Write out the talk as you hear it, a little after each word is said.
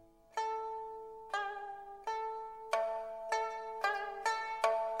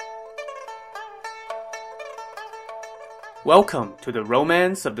Welcome to the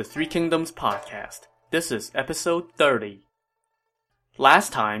Romance of the Three Kingdoms podcast. This is episode 30.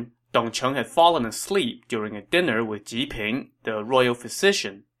 Last time, Dong Cheng had fallen asleep during a dinner with Ji Ping, the royal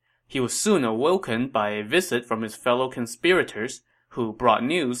physician. He was soon awoken by a visit from his fellow conspirators, who brought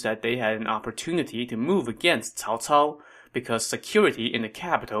news that they had an opportunity to move against Cao Cao because security in the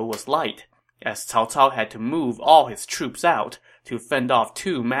capital was light, as Cao Cao had to move all his troops out to fend off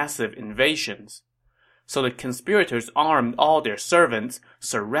two massive invasions. So the conspirators armed all their servants,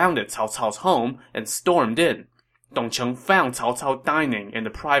 surrounded Cao Cao's home, and stormed in. Dong Cheng found Cao Cao dining in the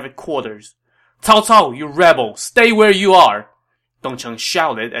private quarters. "Cao Cao, you rebel! Stay where you are!" Dong Cheng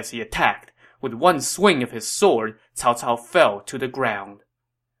shouted as he attacked. With one swing of his sword, Cao Cao fell to the ground.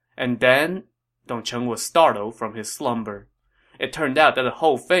 And then, Dong Cheng was startled from his slumber. It turned out that the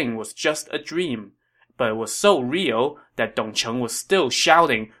whole thing was just a dream. But it was so real that Dong Cheng was still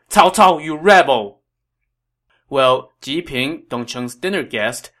shouting, "Cao Cao, you rebel!" Well, Ji Ping, Dong Cheng's dinner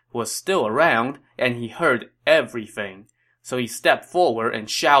guest, was still around, and he heard everything. So he stepped forward and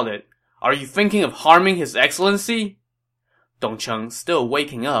shouted, "Are you thinking of harming His Excellency?" Dong Cheng, still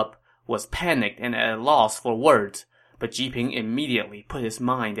waking up, was panicked and at a loss for words, but Ji Ping immediately put his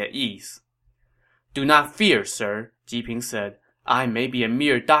mind at ease. "Do not fear, sir," Ji Ping said. "I may be a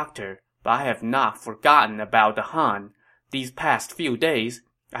mere doctor, but I have not forgotten about the Han. These past few days,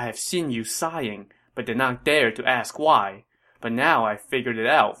 I have seen you sighing, but did not dare to ask why. But now I figured it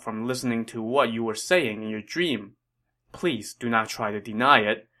out from listening to what you were saying in your dream. Please do not try to deny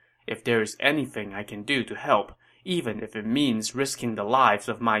it. If there is anything I can do to help, even if it means risking the lives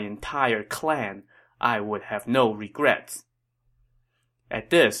of my entire clan, I would have no regrets."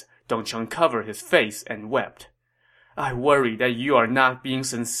 At this, Dong Cheng covered his face and wept. "I worry that you are not being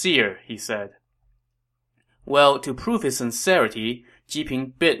sincere," he said. Well, to prove his sincerity, Ji Ping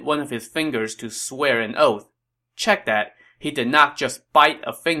bit one of his fingers to swear an oath. Check that, he did not just bite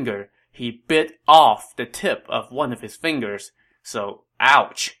a finger, he bit off the tip of one of his fingers. So,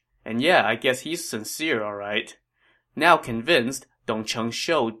 ouch. And yeah, I guess he's sincere, alright. Now convinced, Dong Cheng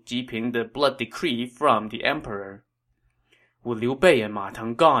showed Ji Ping the blood decree from the emperor. "With Liu Bei and Ma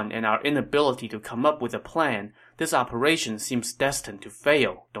Teng gone and our inability to come up with a plan, this operation seems destined to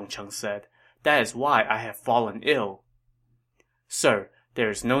fail," Dong Cheng said. "That is why I have fallen ill." "Sir, there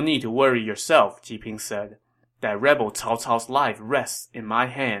is no need to worry yourself," Ji Ping said. "That rebel Cao Cao's life rests in my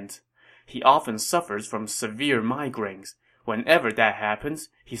hands. He often suffers from severe migraines. Whenever that happens,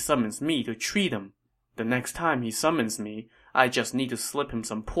 he summons me to treat him. The next time he summons me, I just need to slip him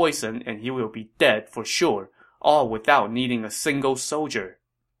some poison and he will be dead for sure, all without needing a single soldier."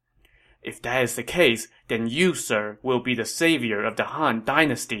 "If that is the case, then you, sir, will be the savior of the Han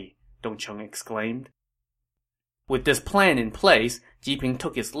dynasty," Dong Cheng exclaimed. With this plan in place, Ji Ping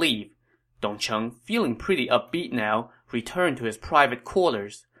took his leave. Dong Cheng, feeling pretty upbeat now, returned to his private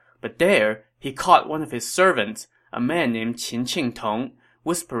quarters. But there, he caught one of his servants, a man named Qin Qingtong,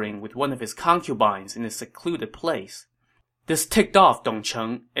 whispering with one of his concubines in a secluded place. This ticked off Dong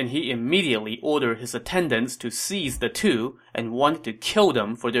Cheng, and he immediately ordered his attendants to seize the two and wanted to kill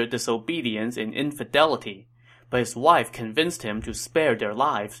them for their disobedience and infidelity. But his wife convinced him to spare their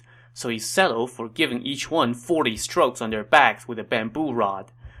lives, so he settled for giving each one 40 strokes on their backs with a bamboo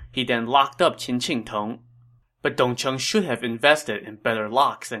rod. He then locked up Qin Qingtong. But Dong Cheng should have invested in better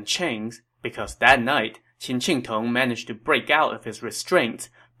locks and chains, because that night, Qin Qingtong managed to break out of his restraints,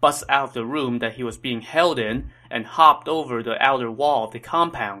 bust out of the room that he was being held in, and hopped over the outer wall of the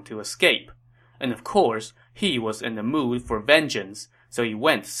compound to escape. And of course, he was in the mood for vengeance, so he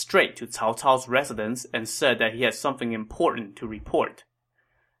went straight to Cao Cao's residence and said that he had something important to report.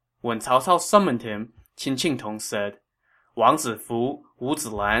 When Cao Cao summoned him, Qin Qingtong said, "Wang Zifu, Wu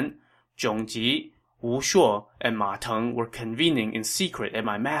Zilan, Zhong Ji, Wu Shuo, and Ma Teng were convening in secret at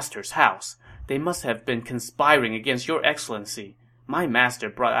my master's house. They must have been conspiring against your excellency. My master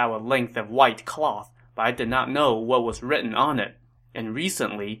brought out a length of white cloth, but I did not know what was written on it. And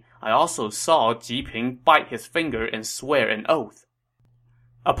recently, I also saw Ji Ping bite his finger and swear an oath."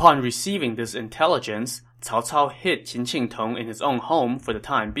 Upon receiving this intelligence, Cao Cao hid Qin Qingtong in his own home for the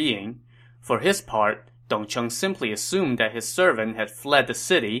time being. For his part, Dong Cheng simply assumed that his servant had fled the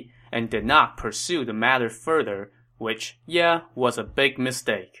city and did not pursue the matter further, which, was a big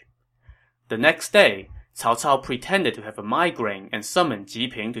mistake. The next day, Cao Cao pretended to have a migraine and summoned Ji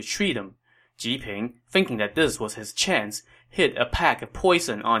Ping to treat him. Ji Ping, thinking that this was his chance, hid a pack of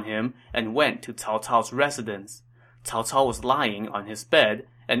poison on him and went to Cao Cao's residence. Cao Cao was lying on his bed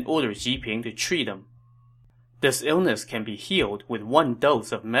and ordered Ji Ping to treat him. "This illness can be healed with 1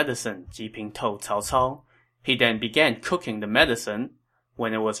 dose of medicine," Ji Ping told Cao Cao. He then began cooking the medicine.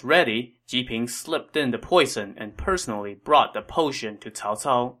 When it was ready, Ji Ping slipped in the poison and personally brought the potion to Cao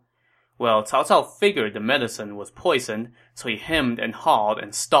Cao. Well, Cao Cao figured the medicine was poisoned, so he hemmed and hawed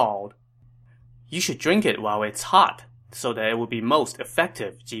and stalled. "You should drink it while it's hot, so that it will be most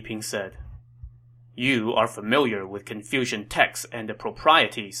effective," Ji Ping said. "You are familiar with Confucian texts and the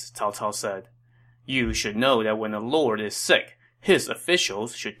proprieties," Cao Cao said. "You should know that when a lord is sick, his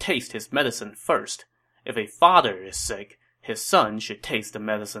officials should taste his medicine first. If a father is sick, his son should taste the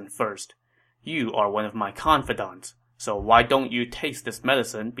medicine first. You are one of my confidants, so why don't you taste this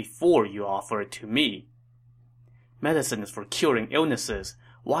medicine before you offer it to me?" "Medicine is for curing illnesses.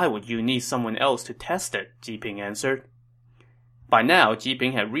 Why would you need someone else to test it?" Ji Ping answered. By now, Ji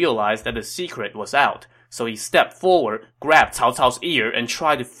Ping had realized that the secret was out, so he stepped forward, grabbed Cao Cao's ear, and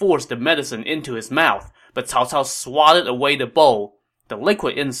tried to force the medicine into his mouth, but Cao Cao swatted away the bowl. The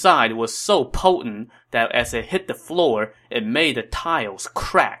liquid inside was so potent that as it hit the floor, it made the tiles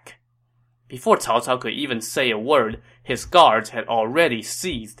crack. Before Cao Cao could even say a word, his guards had already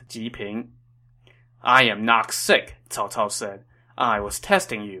seized Ji Ping. "I am not sick," Cao Cao said. "I was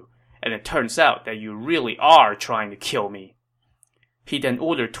testing you, and it turns out that you really are trying to kill me." He then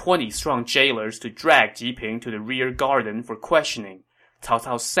ordered 20 strong jailers to drag Ji Ping to the rear garden for questioning. Cao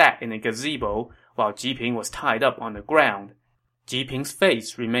Cao sat in a gazebo while Ji Ping was tied up on the ground. Ji Ping's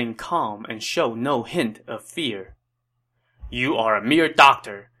face remained calm and showed no hint of fear. "You are a mere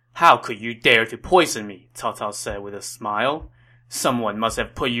doctor. How could you dare to poison me?" Cao Cao said with a smile. "Someone must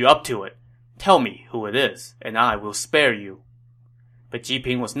have put you up to it. Tell me who it is, and I will spare you." But Ji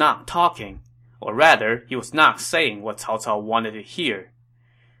Ping was not talking. Or rather, he was not saying what Cao Cao wanted to hear.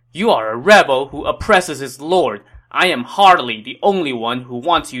 "You are a rebel who oppresses his lord. I am hardly the only one who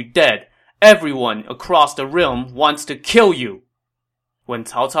wants you dead. Everyone across the realm wants to kill you." When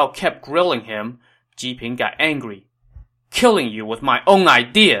Cao Cao kept grilling him, Ji Ping got angry. "Killing you was my own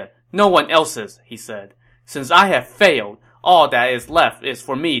idea, no one else's," he said. "Since I have failed, all that is left is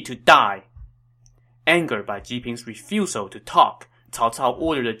for me to die." Angered by Ji Ping's refusal to talk, Cao Cao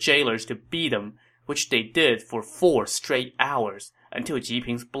ordered the jailers to beat him, which they did for 4 straight hours, until Ji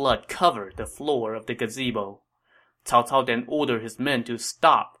Ping's blood covered the floor of the gazebo. Cao Cao then ordered his men to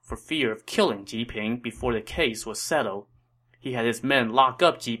stop for fear of killing Ji Ping before the case was settled. He had his men lock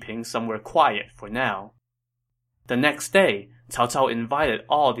up Ji Ping somewhere quiet for now. The next day, Cao Cao invited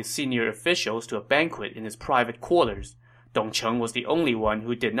all the senior officials to a banquet in his private quarters. Dong Cheng was the only one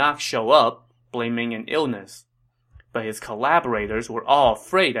who did not show up, blaming an illness. But his collaborators were all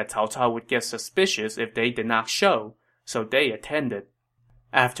afraid that Cao Cao would get suspicious if they did not show, so they attended.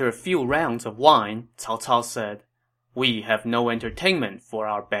 After a few rounds of wine, Cao Cao said, "We have no entertainment for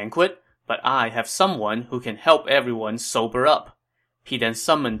our banquet, but I have someone who can help everyone sober up." He then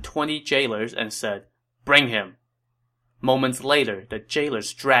summoned 20 jailers and said, "Bring him." Moments later, the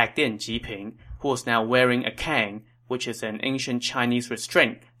jailers dragged in Ji Ping, who was now wearing a kang, which is an ancient Chinese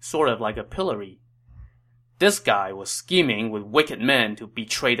restraint, sort of like a pillory. "This guy was scheming with wicked men to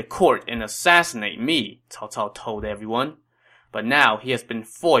betray the court and assassinate me," Cao Cao told everyone. "But now he has been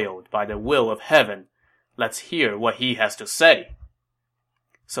foiled by the will of heaven. Let's hear what he has to say."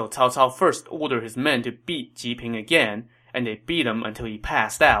 So Cao Cao first ordered his men to beat Ji Ping again, and they beat him until he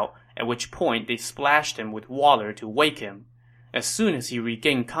passed out, at which point they splashed him with water to wake him. As soon as he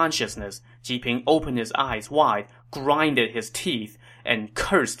regained consciousness, Ji Ping opened his eyes wide, grinded his teeth, and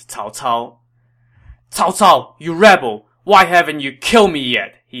cursed Cao Cao. "Cao Cao, you rebel! Why haven't you killed me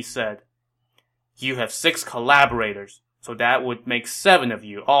yet?" he said. "You have 6 collaborators, so that would make 7 of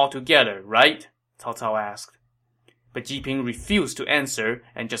you altogether, right?" Cao Cao asked. But Ji Ping refused to answer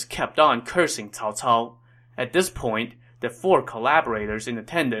and just kept on cursing Cao Cao. At this point, the 4 collaborators in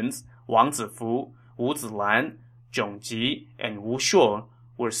attendance, Wang Zifu, Wu Zilan, Zhong Ji, and Wu Shuo,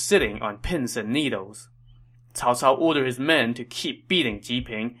 were sitting on pins and needles. Cao Cao ordered his men to keep beating Ji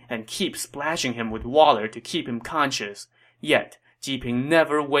Ping and keep splashing him with water to keep him conscious. Yet, Ji Ping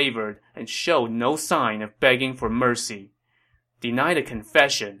never wavered and showed no sign of begging for mercy. Denied a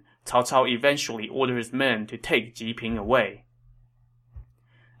confession, Cao Cao eventually ordered his men to take Ji Ping away.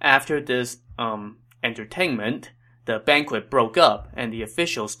 After this, entertainment, the banquet broke up and the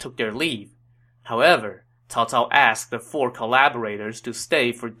officials took their leave. However, Cao Cao asked the 4 collaborators to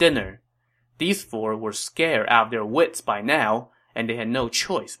stay for dinner. These 4 were scared out of their wits by now, and they had no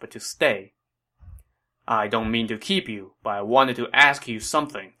choice but to stay. "I don't mean to keep you, but I wanted to ask you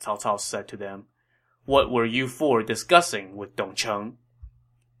something," Cao Cao said to them. "What were you 4 discussing with Dong Cheng?"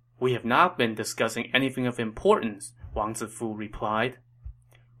 "We have not been discussing anything of importance," Wang Zifu replied.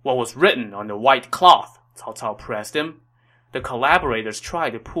 "What was written on the white cloth?" Cao Cao pressed him. The collaborators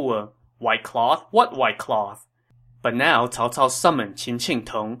tried to pull a "white cloth? What white cloth?" But now Cao Cao summoned Qin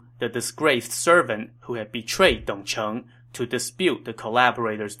Qingtong, the disgraced servant who had betrayed Dong Cheng, to dispute the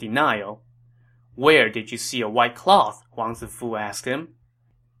collaborators' denial. "Where did you see a white cloth?" Wang Zifu asked him.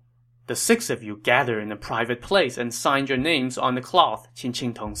 "The 6 of you gathered in a private place and signed your names on the cloth," Qin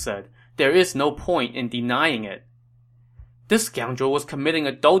Qingtong said. "There is no point in denying it." "This scoundrel was committing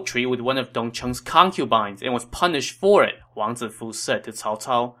adultery with one of Dong Cheng's concubines and was punished for it," Wang Zifu said to Cao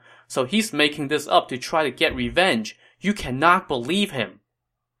Cao. "So he's making this up to try to get revenge. You cannot believe him."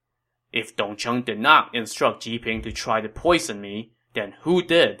 "If Dong Cheng did not instruct Ji Ping to try to poison me, then who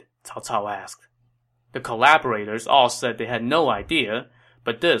did?" Cao Cao asked. The collaborators all said they had no idea,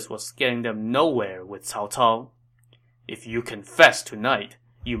 but this was getting them nowhere with Cao Cao. "If you confess tonight,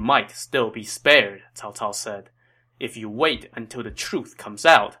 you might still be spared," Cao Cao said. "If you wait until the truth comes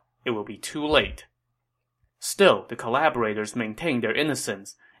out, it will be too late." Still, the collaborators maintained their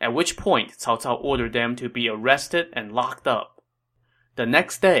innocence, at which point Cao Cao ordered them to be arrested and locked up. The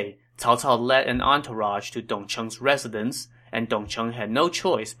next day, Cao Cao led an entourage to Dong Cheng's residence, and Dong Cheng had no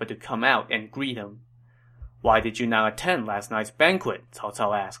choice but to come out and greet him. "Why did you not attend last night's banquet?" Cao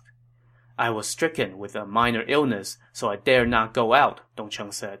Cao asked. "I was stricken with a minor illness, so I dare not go out," Dong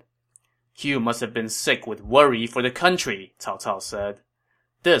Cheng said. "You must have been sick with worry for the country," Cao Cao said.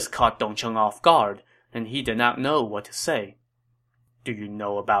 This caught Dong Cheng off guard, and he did not know what to say. "Do you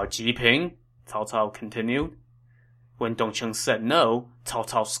know about Ji Ping?" Cao Cao continued. When Dong Cheng said no, Cao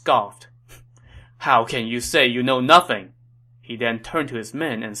Cao scoffed. "How can you say you know nothing?" He then turned to his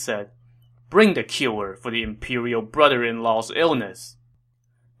men and said, "Bring the cure for the imperial brother-in-law's illness."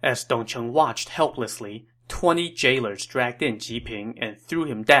 As Dong Cheng watched helplessly, 20 jailers dragged in Ji Ping and threw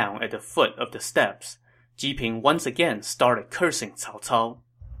him down at the foot of the steps. Ji Ping once again started cursing Cao Cao.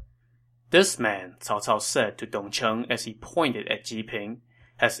 "This man," Cao Cao said to Dong Cheng as he pointed at Ji Ping,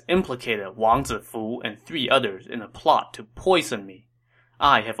 "has implicated Wang Zifu and 3 others in a plot to poison me.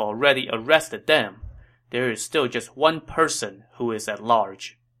 I have already arrested them. There is still just one person who is at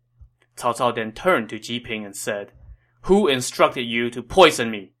large." Cao Cao then turned to Ji Ping and said, "Who instructed you to poison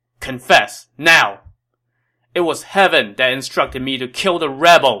me? Confess, now!" "It was heaven that instructed me to kill the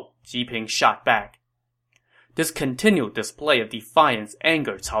rebel," Ji Ping shot back. This continued display of defiance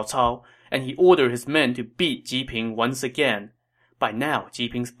angered Cao Cao, and he ordered his men to beat Ji Ping once again. By now, Ji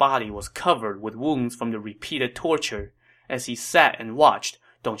Ping's body was covered with wounds from the repeated torture. As he sat and watched,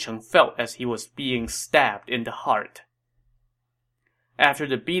 Dong Cheng felt as he was being stabbed in the heart. After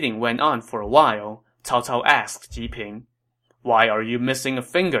the beating went on for a while, Cao Cao asked Ji Ping, "Why are you missing a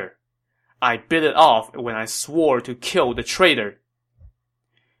finger?" "I bit it off when I swore to kill the traitor."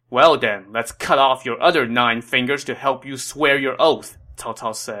 "Well then, let's cut off your other 9 fingers to help you swear your oath," Cao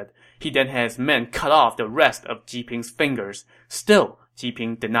Cao said. He then had his men cut off the rest of Ji Ping's fingers. Still, Ji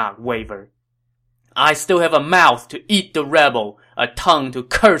Ping did not waver. "I still have a mouth to eat the rebel, a tongue to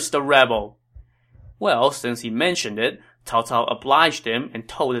curse the rebel." Well, since he mentioned it, Cao Cao obliged him and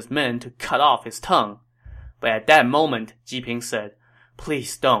told his men to cut off his tongue. But at that moment, Ji Ping said,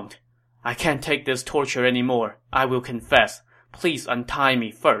 "Please don't. I can't take this torture anymore. I will confess. Please untie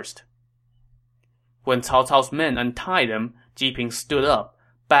me first." When Cao Cao's men untied him, Ji Ping stood up,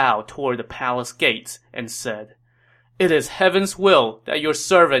 bowed toward the palace gates, and said, "It is heaven's will that your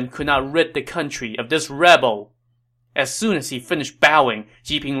servant could not rid the country of this rebel." As soon as he finished bowing,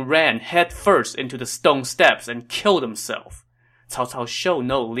 Ji Ping ran head first into the stone steps and killed himself. Cao Cao showed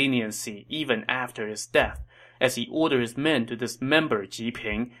no leniency even after his death, as he ordered his men to dismember Ji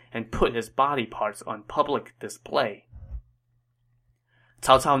Ping and put his body parts on public display.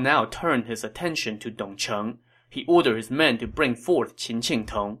 Cao Cao now turned his attention to Dong Cheng. He ordered his men to bring forth Qin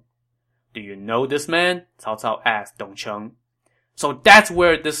Qingtong. "Do you know this man?" Cao Cao asked Dong Cheng. "So that's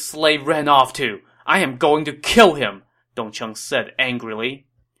where this slave ran off to. I am going to kill him," Dong Cheng said angrily.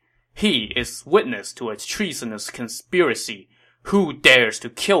 "He is witness to a treasonous conspiracy. Who dares to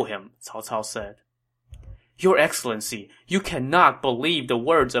kill him?" Cao Cao said. "Your Excellency, you cannot believe the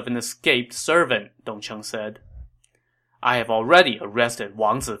words of an escaped servant," Dong Cheng said. "I have already arrested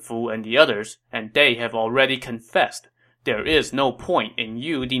Wang Zifu and the others, and they have already confessed. There is no point in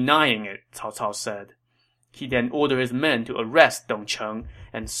you denying it," Cao Cao said. He then ordered his men to arrest Dong Cheng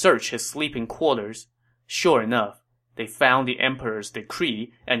and search his sleeping quarters. Sure enough, they found the emperor's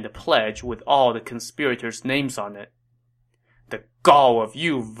decree and the pledge with all the conspirators' names on it. "The gall of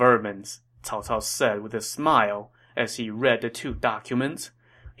you vermins," Cao Cao said with a smile as he read the 2 documents.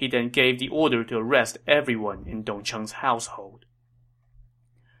 He then gave the order to arrest everyone in Dong Cheng's household.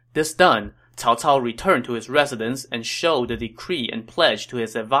 This done, Cao Cao returned to his residence and showed the decree and pledge to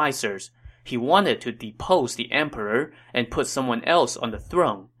his advisers. He wanted to depose the emperor and put someone else on the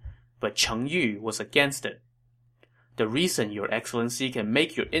throne, but Cheng Yu was against it. The reason your excellency can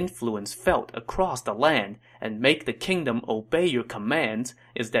make your influence felt across the land and make the kingdom obey your commands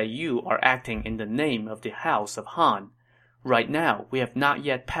is that you are acting in the name of the house of Han. Right now, we have not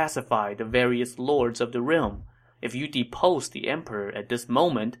yet pacified the various lords of the realm. If you depose the emperor at this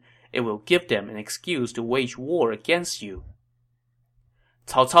moment, it will give them an excuse to wage war against you.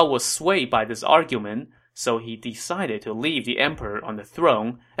 Cao Cao was swayed by this argument, so he decided to leave the emperor on the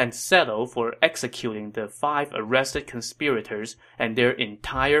throne and settle for executing the 5 arrested conspirators and their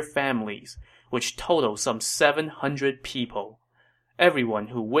entire families, which total some 700 people. Everyone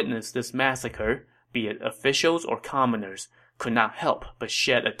who witnessed this massacre, be it officials or commoners, could not help but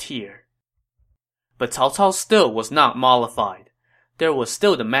shed a tear. But Cao Cao still was not mollified. There was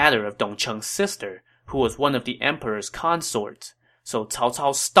still the matter of Dong Cheng's sister, who was one of the emperor's consorts. So Cao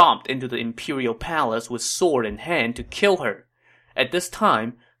Cao stomped into the imperial palace with sword in hand to kill her. At this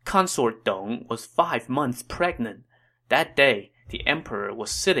time, consort Dong was 5 months pregnant. That day, the emperor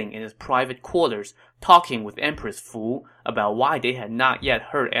was sitting in his private quarters talking with Empress Fu about why they had not yet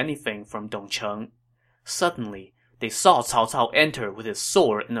heard anything from Dong Cheng. Suddenly, they saw Cao Cao enter with his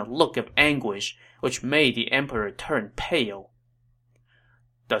sword and a look of anguish, which made the emperor turn pale.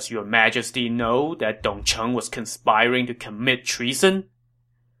 Does your majesty know that Dong Cheng was conspiring to commit treason?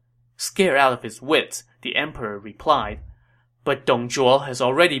 Scared out of his wits, the emperor replied, But Dong Zhuo has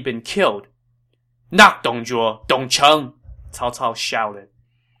already been killed. Not Dong Zhuo, Dong Cheng, Cao Cao shouted.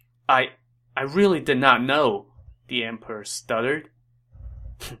 I really did not know, the emperor stuttered.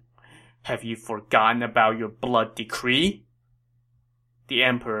 Have you forgotten about your blood decree? The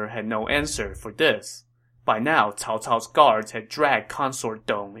emperor had no answer for this. By now, Cao Cao's guards had dragged Consort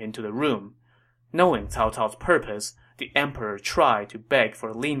Dong into the room. Knowing Cao Cao's purpose, the emperor tried to beg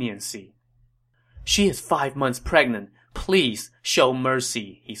for leniency. She is 5 months pregnant. Please show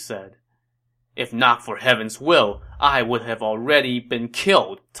mercy, he said. If not for heaven's will, I would have already been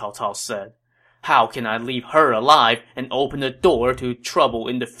killed, Cao Cao said. How can I leave her alive and open the door to trouble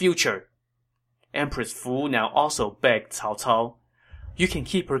in the future? Empress Fu now also begged Cao Cao. You can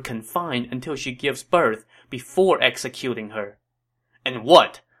keep her confined until she gives birth before executing her. And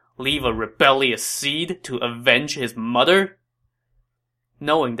what? Leave a rebellious seed to avenge his mother?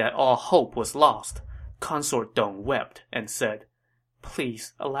 Knowing that all hope was lost, Consort Dong wept and said,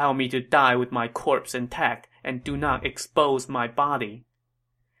 Please allow me to die with my corpse intact and do not expose my body.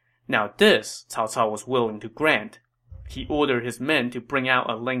 Now this Cao Cao was willing to grant. He ordered his men to bring out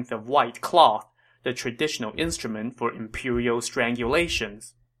a length of white cloth, the traditional instrument for imperial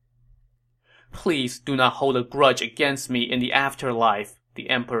strangulations. Please do not hold a grudge against me in the afterlife, the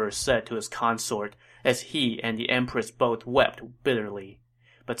emperor said to his consort, as he and the empress both wept bitterly.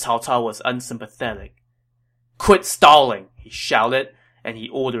 But Cao Cao was unsympathetic. Quit stalling, he shouted, and he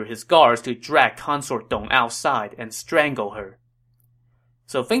ordered his guards to drag Consort Dong outside and strangle her.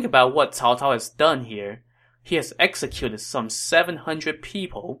 So think about what Cao Cao has done here. He has executed some 700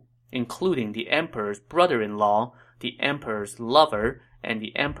 people, including the emperor's brother-in-law, the emperor's lover, and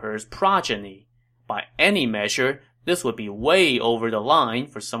the emperor's progeny. By any measure, this would be way over the line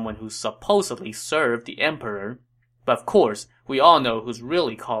for someone who supposedly served the emperor. But of course, we all know who's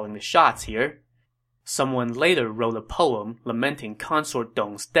really calling the shots here. Someone later wrote a poem lamenting Consort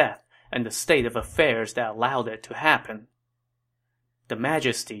Dong's death and the state of affairs that allowed it to happen. The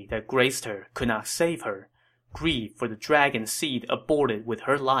majesty that graced her could not save her. Grieved for the dragon seed aborted with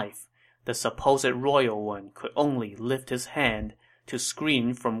her life, the supposed royal one could only lift his hand to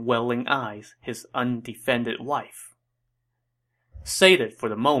screen from welling eyes his undefended wife. Sated for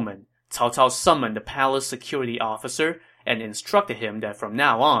the moment, Cao Cao summoned the palace security officer and instructed him that from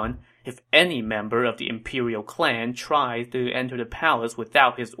now on, if any member of the imperial clan tried to enter the palace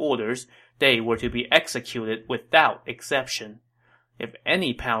without his orders, they were to be executed without exception. If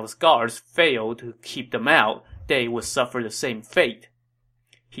any palace guards failed to keep them out, they would suffer the same fate.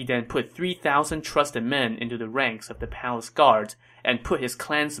 He then put 3,000 trusted men into the ranks of the palace guards and put his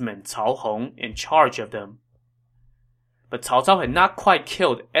clansman Cao Hong in charge of them. But Cao Cao had not quite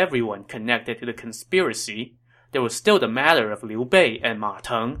killed everyone connected to the conspiracy. There was still the matter of Liu Bei and Ma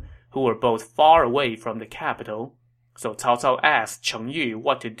Teng, who were both far away from the capital. So Cao Cao asked Cheng Yu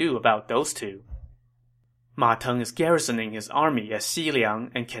what to do about those two. Ma Teng is garrisoning his army at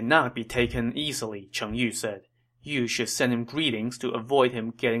Xiliang and cannot be taken easily, Cheng Yu said. You should send him greetings to avoid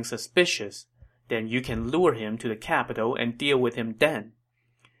him getting suspicious. Then you can lure him to the capital and deal with him then.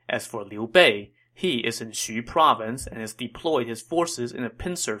 As for Liu Bei, he is in Xu province and has deployed his forces in a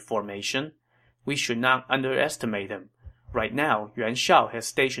pincer formation. We should not underestimate him. Right now, Yuan Shao has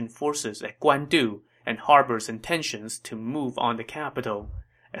stationed forces at Guandu and harbors intentions to move on the capital.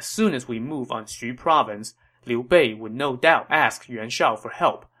 As soon as we move on Xu province, Liu Bei would no doubt ask Yuan Shao for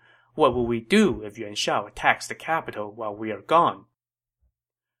help. What will we do if Yuan Shao attacks the capital while we are gone?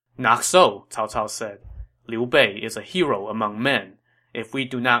 Not so, Cao Cao said. Liu Bei is a hero among men. If we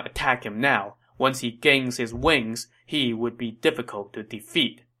do not attack him now, once he gains his wings, he would be difficult to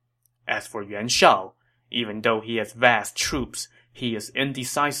defeat. As for Yuan Shao, even though he has vast troops, he is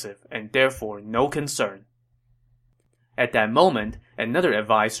indecisive and therefore no concern. At that moment, another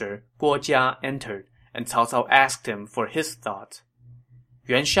advisor, Guo Jia, entered, and Cao Cao asked him for his thoughts.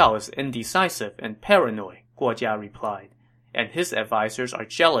 Yuan Shao is indecisive and paranoid, Guo Jia replied, and his advisors are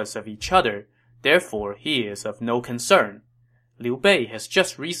jealous of each other, therefore he is of no concern. Liu Bei has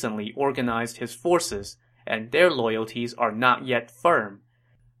just recently organized his forces, and their loyalties are not yet firm.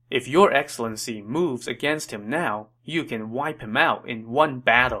 If your excellency moves against him now, you can wipe him out in one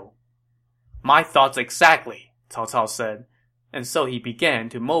battle. My thoughts exactly, Cao Cao said, and so he began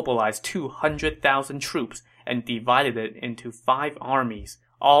to mobilize 200,000 troops and divided it into 5 armies,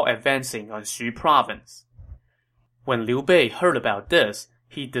 all advancing on Xu province. When Liu Bei heard about this,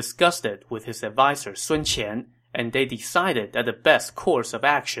 he discussed it with his advisor Sun Qian, and they decided that the best course of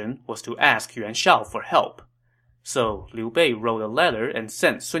action was to ask Yuan Shao for help. So Liu Bei wrote a letter and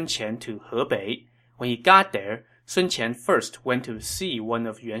sent Sun Qian to Hebei. When he got there, Sun Qian first went to see one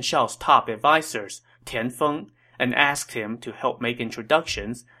of Yuan Shao's top advisors, Tian Feng, and asked him to help make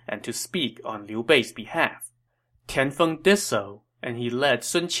introductions and to speak on Liu Bei's behalf. Tian Feng did so, and he led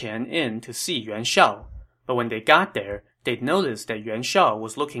Sun Qian in to see Yuan Shao. But when they got there, they noticed that Yuan Shao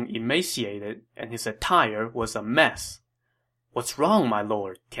was looking emaciated and his attire was a mess. "What's wrong, my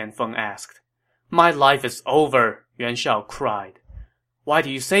lord?" Tian Feng asked. "My life is over," Yuan Shao cried. "Why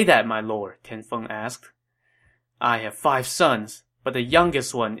do you say that, my lord?" Tian Feng asked. "I have 5 sons, but the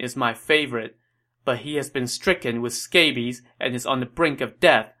youngest one is my favorite. But he has been stricken with scabies and is on the brink of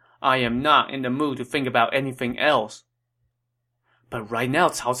death. I am not in the mood to think about anything else." "But right now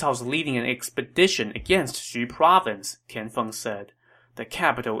Cao Cao is leading an expedition against Xu province," Tian Feng said. "The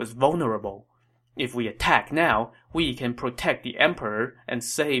capital is vulnerable. If we attack now, we can protect the emperor and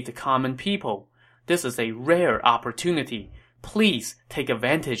save the common people. This is a rare opportunity. Please take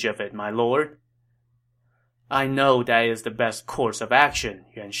advantage of it, my lord." "I know that is the best course of action,"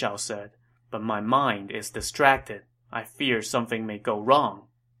 Yuan Shao said, "but my mind is distracted. I fear something may go wrong."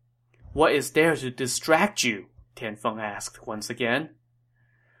 "What is there to distract you?" Tian Feng asked once again.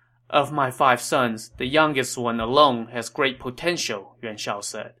 "Of my 5 sons, the youngest one alone has great potential," Yuan Shao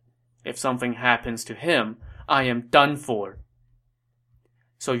said. "If something happens to him, I am done for."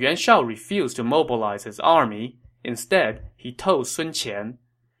 So Yuan Shao refused to mobilize his army. Instead, he told Sun Qian,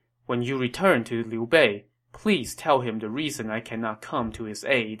 "When you return to Liu Bei, please tell him the reason I cannot come to his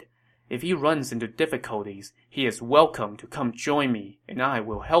aid. If he runs into difficulties, he is welcome to come join me, and I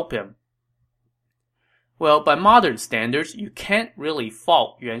will help him." Well, by modern standards, you can't really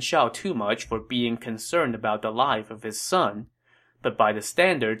fault Yuan Shao too much for being concerned about the life of his son. But by the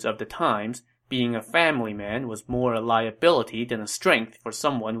standards of the times, being a family man was more a liability than a strength for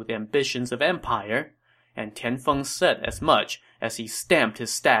someone with ambitions of empire, and Tian Feng said as much as he stamped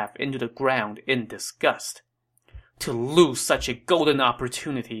his staff into the ground in disgust. To lose such a golden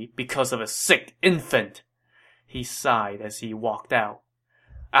opportunity because of a sick infant! He sighed as he walked out.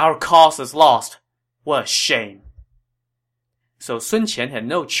 Our cause is lost. What a shame. So Sun Qian had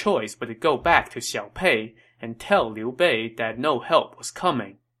no choice but to go back to Xiaopei and tell Liu Bei that no help was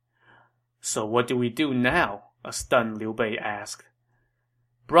coming. So what do we do now? A stunned Liu Bei asked.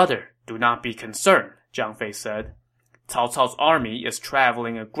 Brother, do not be concerned, Zhang Fei said. Cao Cao's army is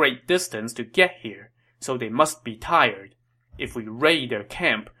traveling a great distance to get here, so they must be tired. If we raid their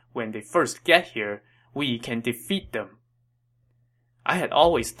camp when they first get here, we can defeat them. I had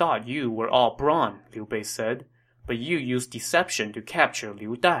always thought you were all brawn, Liu Bei said, but you used deception to capture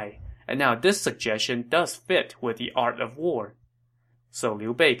Liu Dai, and now this suggestion does fit with the art of war. So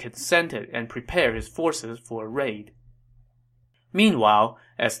Liu Bei consented and prepared his forces for a raid. Meanwhile,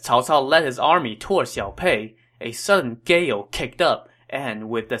 as Cao Cao led his army toward Xiaopei, a sudden gale kicked up and,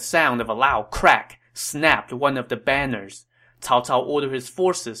 with the sound of a loud crack, snapped one of the banners. Cao Cao ordered his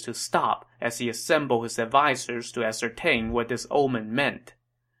forces to stop as he assembled his advisors to ascertain what this omen meant.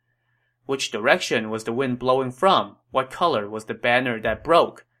 Which direction was the wind blowing from? What color was the banner that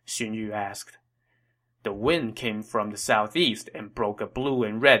broke? Xun Yu asked. The wind came from the southeast and broke a blue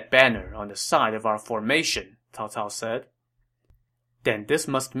and red banner on the side of our formation, Cao Cao said. Then this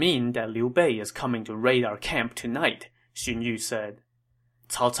must mean that Liu Bei is coming to raid our camp tonight, Xun Yu said.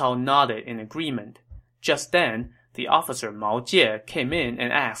 Cao Cao nodded in agreement. Just then, the officer Mao Jie came in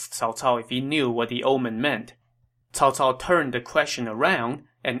and asked Cao Cao if he knew what the omen meant. Cao Cao turned the question around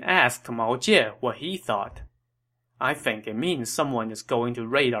and asked Mao Jie what he thought. I think it means someone is going to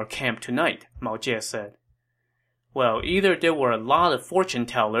raid our camp tonight, Mao Jie said. Well, either there were a lot of fortune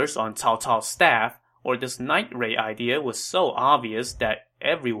tellers on Cao Cao's staff, or this night raid idea was so obvious that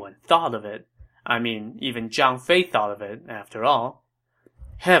everyone thought of it. I mean, even Zhang Fei thought of it, after all.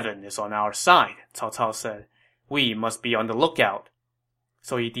 Heaven is on our side, Cao Cao said. We must be on the lookout.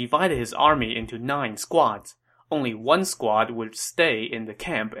 So he divided his army into 9 squads. Only 1 squad would stay in the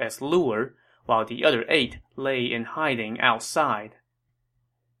camp as lure, while the other 8 lay in hiding outside.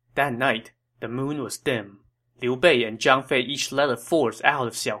 That night, the moon was dim. Liu Bei and Zhang Fei each led a force out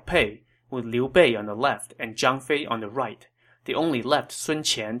of Xiaopei, with Liu Bei on the left and Zhang Fei on the right. They only left Sun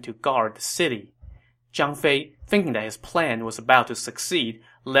Qian to guard the city. Zhang Fei, thinking that his plan was about to succeed,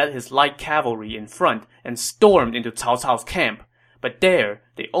 led his light cavalry in front and stormed into Cao Cao's camp. But there,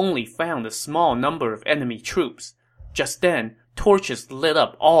 they only found a small number of enemy troops. Just then, torches lit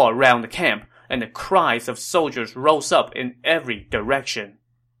up all around the camp, and the cries of soldiers rose up in every direction.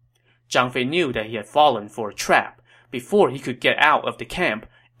 Zhang Fei knew that he had fallen for a trap. Before he could get out of the camp,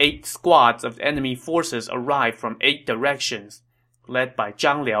 8 squads of enemy forces arrived from 8 directions, led by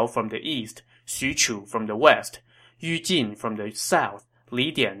Zhang Liao from the east, Xu Chu from the west, Yu Jin from the south, Li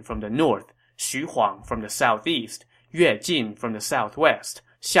Dian from the north, Xu Huang from the southeast, Yue Jin from the southwest,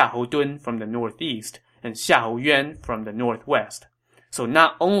 Xiahou Dun from the northeast, and Xiahou Yuan from the northwest. So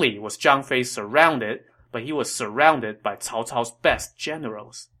not only was Zhang Fei surrounded, but he was surrounded by Cao Cao's best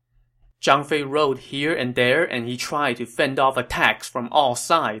generals. Zhang Fei rode here and there, and he tried to fend off attacks from all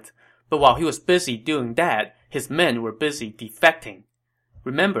sides. But while he was busy doing that, his men were busy defecting.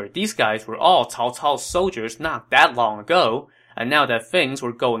 Remember, these guys were all Cao Cao's soldiers not that long ago, and now that things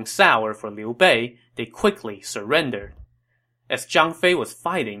were going sour for Liu Bei, they quickly surrendered. As Zhang Fei was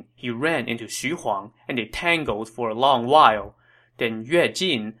fighting, he ran into Xu Huang, and they tangled for a long while. Then Yue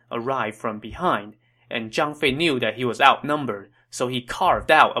Jin arrived from behind, and Zhang Fei knew that he was outnumbered, so he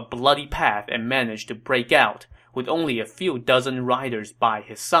carved out a bloody path and managed to break out, with only a few dozen riders by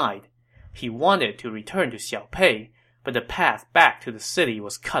his side. He wanted to return to Xiaopei, but the path back to the city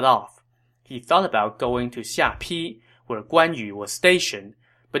was cut off. He thought about going to Xiapi, where Guan Yu was stationed,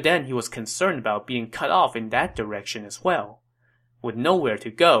 but then he was concerned about being cut off in that direction as well. With nowhere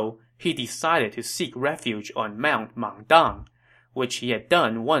to go, he decided to seek refuge on Mount Mangdang, which he had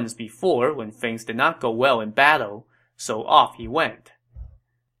done once before when things did not go well in battle, so off he went.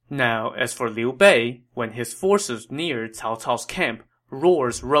 Now, as for Liu Bei, when his forces neared Cao Cao's camp,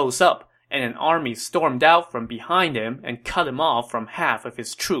 roars rose up, and an army stormed out from behind him and cut him off from half of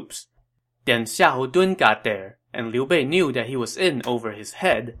his troops. Then Xiahou Dun got there, and Liu Bei knew that he was in over his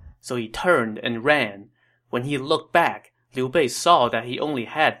head, so he turned and ran. When he looked back, Liu Bei saw that he only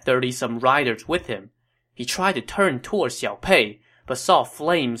had 30-some riders with him. He tried to turn towards Xiaopei, but saw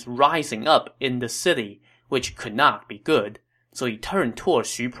flames rising up in the city, which could not be good. So he turned towards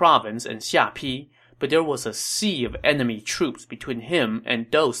Xu province and Xiapi, but there was a sea of enemy troops between him and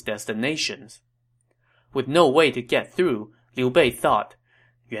those destinations. With no way to get through, Liu Bei thought,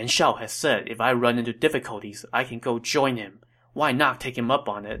 Yuan Shao has said if I run into difficulties, I can go join him. Why not take him up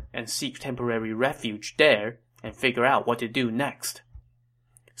on it and seek temporary refuge there and figure out what to do next?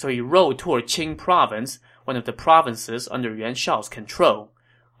 So he rode toward Qing province, one of the provinces under Yuan Shao's control.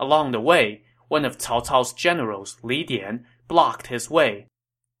 Along the way, one of Cao Cao's generals, Li Dian, blocked his way.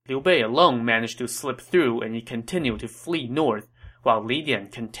 Liu Bei alone managed to slip through, and he continued to flee north, while Li Dian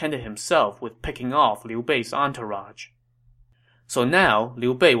contented himself with picking off Liu Bei's entourage. So now,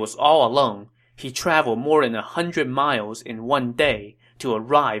 Liu Bei was all alone. He traveled more than 100 miles in one day to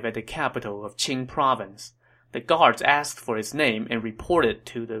arrive at the capital of Qing province. The guards asked for his name and reported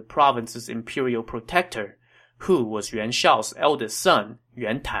to the province's imperial protector, who was Yuan Shao's eldest son,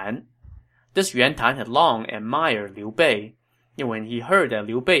 Yuan Tan. This Yuan Tan had long admired Liu Bei, and when he heard that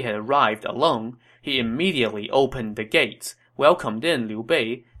Liu Bei had arrived alone, he immediately opened the gates, welcomed in Liu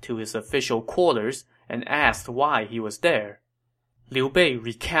Bei to his official quarters, and asked why he was there. Liu Bei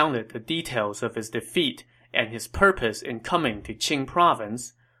recounted the details of his defeat and his purpose in coming to Qing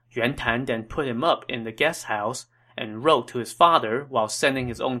province. Yuan Tan then put him up in the guest house and wrote to his father while sending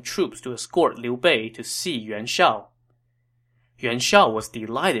his own troops to escort Liu Bei to see Yuan Shao. Yuan Shao was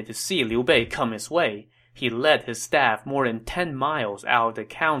delighted to see Liu Bei come his way. He led his staff more than 10 miles out of the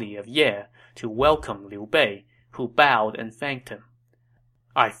county of Ye to welcome Liu Bei, who bowed and thanked him.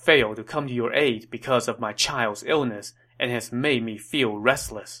 I failed to come to your aid because of my child's illness and has made me feel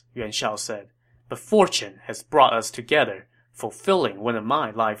restless, Yuan Shao said. But fortune has brought us together, fulfilling one of my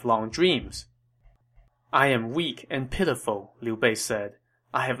lifelong dreams. I am weak and pitiful, Liu Bei said.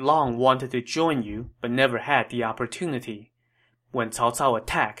 I have long wanted to join you, but never had the opportunity. When Cao Cao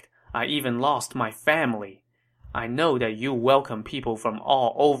attacked, I even lost my family. I know that you welcome people from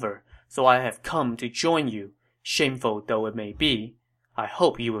all over, so I have come to join you, shameful though it may be. I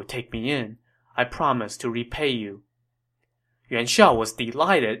hope you will take me in. I promise to repay you." Yuan Shao was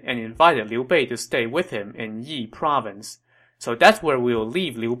delighted and invited Liu Bei to stay with him in Yi province. So that's where we'll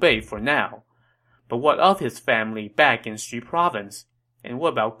leave Liu Bei for now. But what of his family back in Xu province? And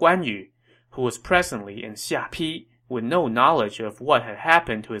what about Guan Yu, who was presently in Xiapi with no knowledge of what had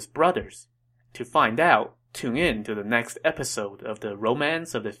happened to his brothers? To find out, tune in to the next episode of the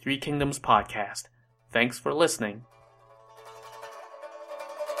Romance of the Three Kingdoms podcast. Thanks for listening.